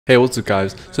Hey, what's up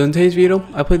guys? So in today's video,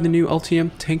 I played the new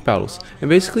LTM Tank Battles, and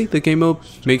basically the game mode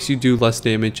makes you do less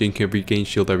damage and you can regain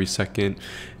shield every second,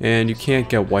 and you can't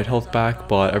get white health back,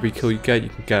 but every kill you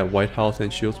can get white health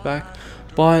and shields back.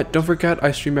 But don't forget,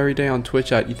 I stream every day on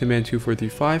Twitch at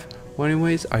EthanMan2435. Well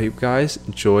anyways, I hope you guys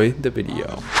enjoy the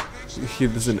video. Here,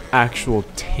 there's an actual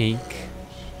tank.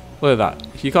 Look at that.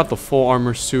 He got the full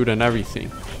armor suit and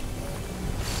everything.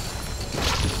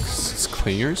 It's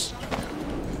clingers?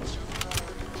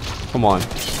 Come on.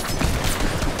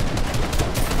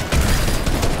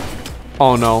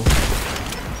 Oh no.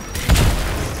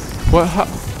 What?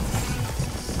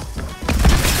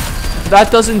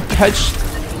 That doesn't catch.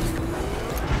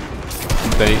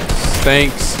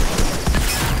 Thanks.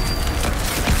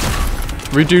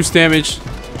 Reduce damage.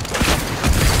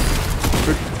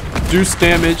 Reduce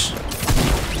damage.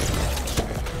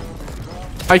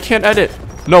 I can't edit.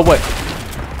 No way.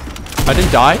 I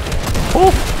didn't die?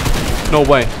 Oh! No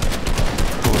way.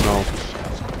 Oh no.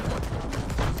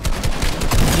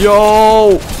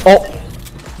 Yo! Oh!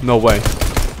 No way.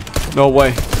 No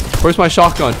way. Where's my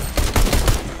shotgun?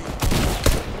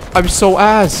 I'm so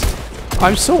ass.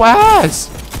 I'm so ass.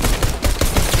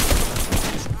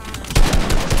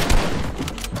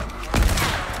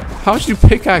 How much do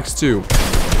pickaxe do?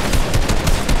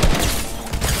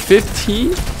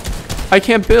 15? I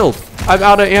can't build. I'm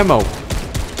out of ammo.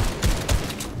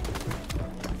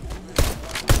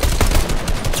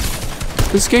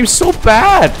 This game's so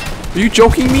bad. Are you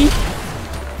joking me?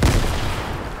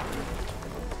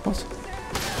 What?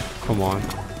 Come on.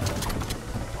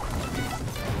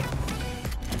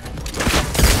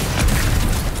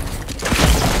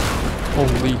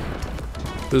 Holy.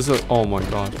 This is a. Oh my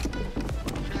god.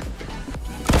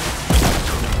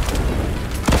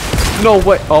 No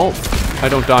way. Oh. I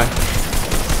don't die.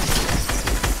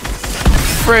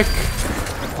 Frick.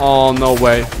 Oh, no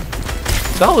way.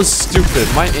 That was stupid.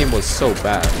 My aim was so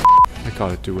bad. I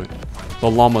gotta do it. The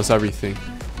llama's everything.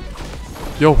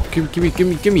 Yo, give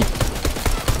me.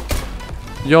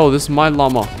 Yo, this is my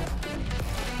llama.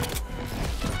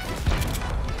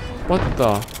 What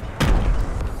the?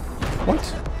 What?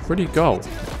 Where'd he go?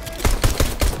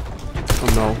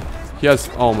 Oh no. He has.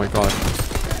 Oh my god.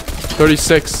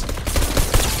 36.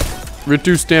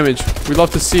 Reduce damage. We love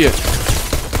to see it.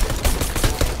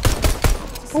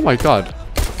 Oh my god.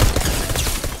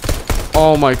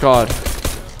 Oh my god.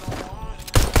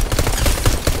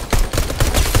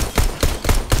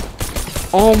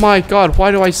 Oh my god,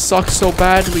 why do I suck so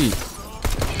badly?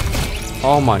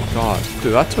 Oh my god.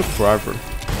 Dude, that took forever.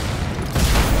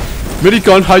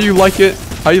 Minigun, how you like it?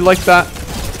 How you like that?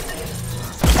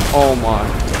 Oh my.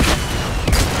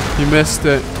 He missed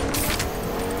it.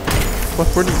 What,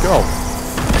 where'd he go?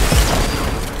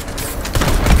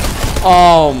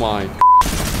 Oh my.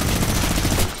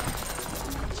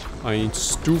 I ain't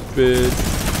stupid.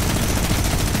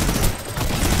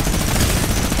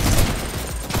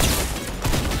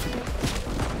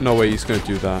 No way he's gonna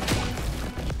do that.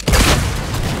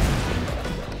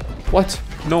 What?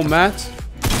 No mats?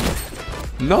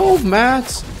 No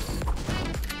mats?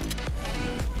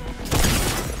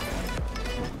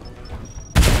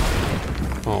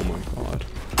 Oh my god.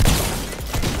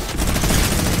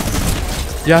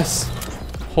 Yes!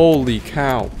 Holy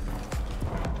cow.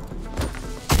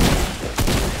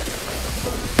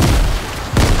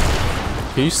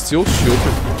 Can you still shield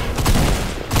him?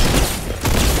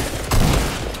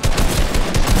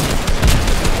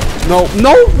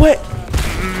 No way!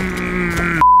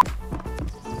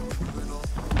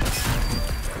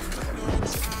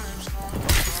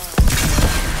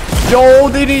 Yo,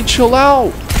 they need to chill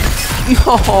out!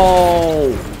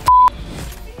 No!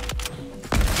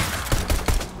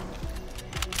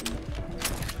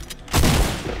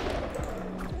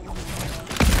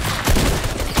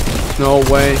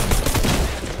 No way.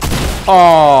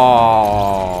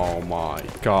 Oh my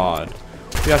god.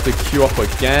 We have to queue up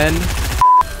again.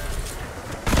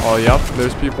 Oh, yep.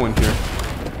 There's people in here.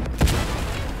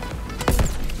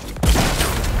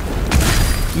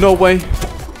 No way.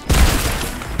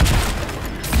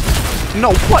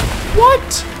 No, what?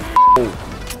 What?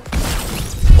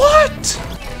 What?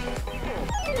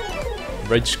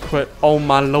 Rage quit. Oh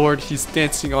my lord, he's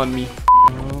dancing on me.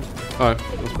 Alright,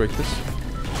 let's break this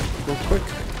real quick.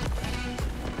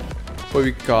 What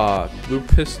we got? Blue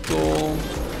pistol.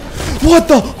 What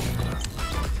the?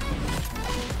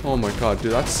 Oh my god,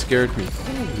 dude, that scared me.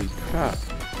 Holy crap.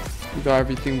 We got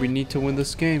everything we need to win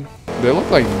this game. They look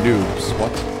like noobs.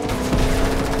 What?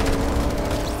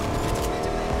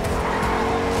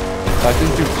 That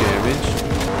didn't do damage.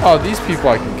 Oh, these people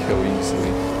I can kill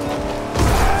easily.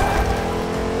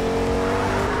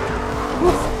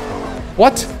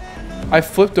 What? I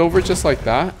flipped over just like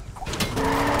that?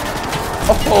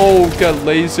 Oh, got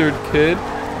lasered, kid.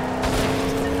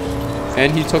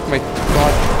 And he took my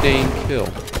god dang kill.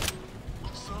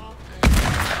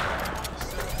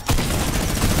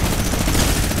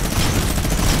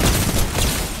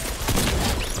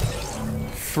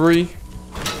 Free.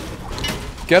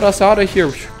 Get us out of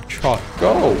here, Chuck.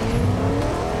 Go.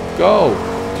 Go.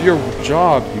 Do your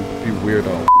job, you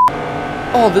weirdo.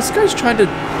 Oh, this guy's trying to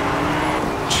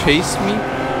chase me?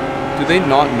 Do they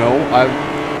not know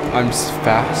I'm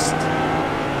fast?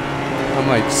 I'm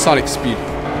like Sonic speed.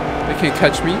 They can't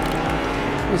catch me.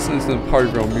 Listen to the party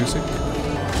girl music.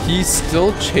 He's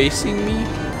still chasing me?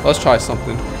 Let's try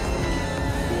something.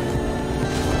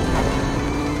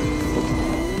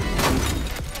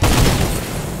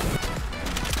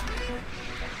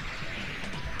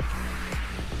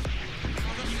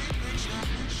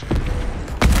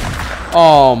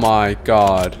 Oh my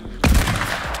god.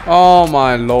 Oh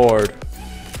my lord.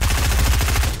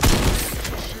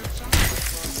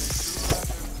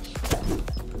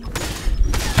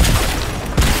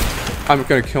 I'm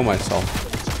gonna kill myself.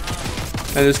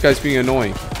 And this guy's being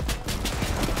annoying.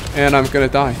 And I'm gonna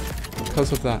die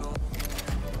because of that.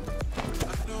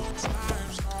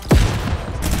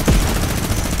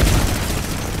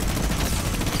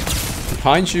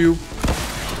 Behind you.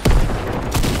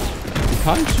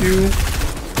 Behind you.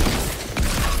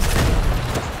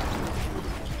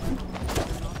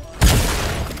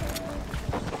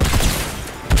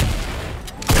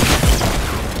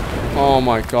 Oh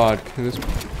my god. Can this...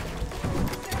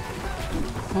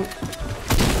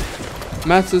 What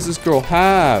math does this girl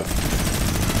have?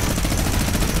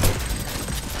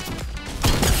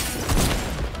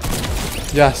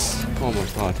 Yes. Oh my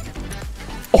god.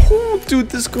 Oh, dude,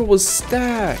 this girl was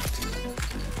stacked.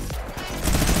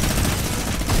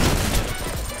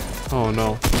 Oh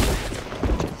no.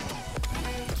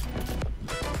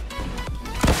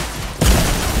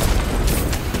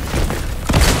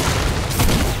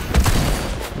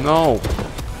 No.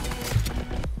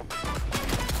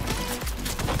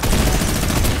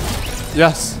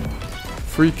 Yes.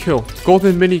 Free kill.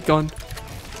 Golden minigun.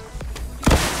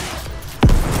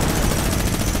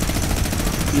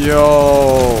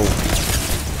 Yo.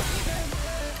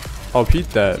 Oh, he's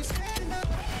dead.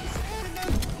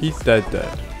 He's dead.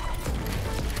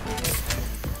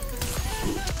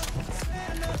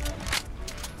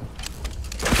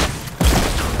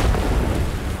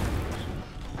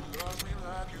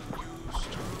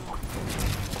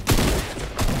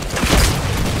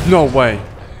 No way.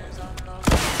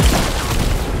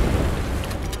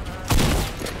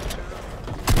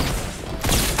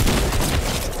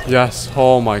 Yes.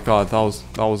 Oh my god, that was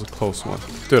a close one.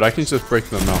 Dude, I can just break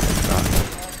them out like that.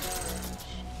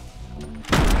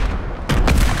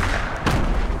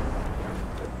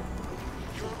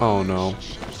 Oh no.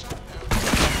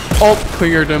 Oh,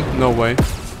 cleared him. No way.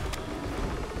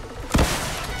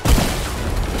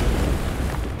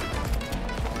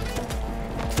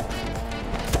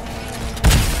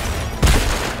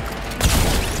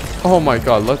 Oh my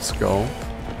god, let's go.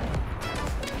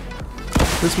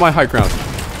 This is my high ground.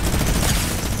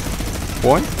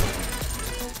 Boy?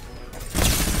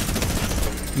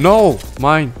 No!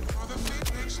 Mine.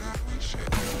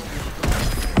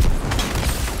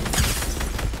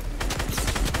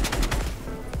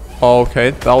 Okay,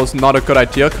 that was not a good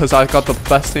idea because I got the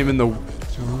best aim in the world.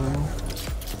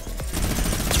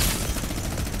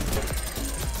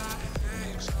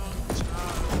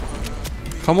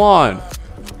 Come on!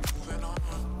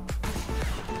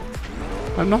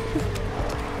 I'm not...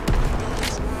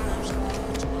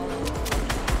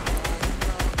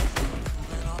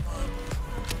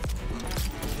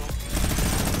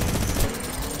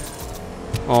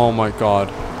 Oh my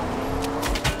god.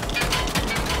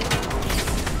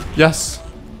 Yes.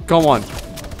 Go on.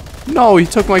 No, he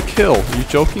took my kill. Are you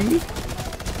joking me?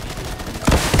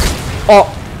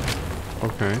 Oh.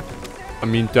 Okay. I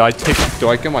mean, do I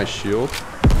get my shield?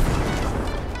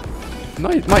 No,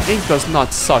 my aim does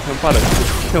not suck. I'm about to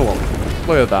just kill him.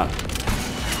 Look at that.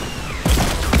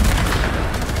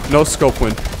 No scope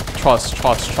win. Trust.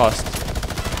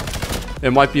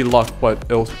 It might be luck, but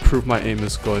it'll prove my aim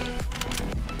is good.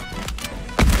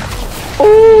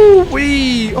 Oh,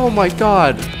 wee! Oh my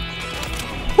god.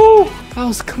 Oh, that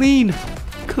was clean.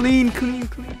 Clean.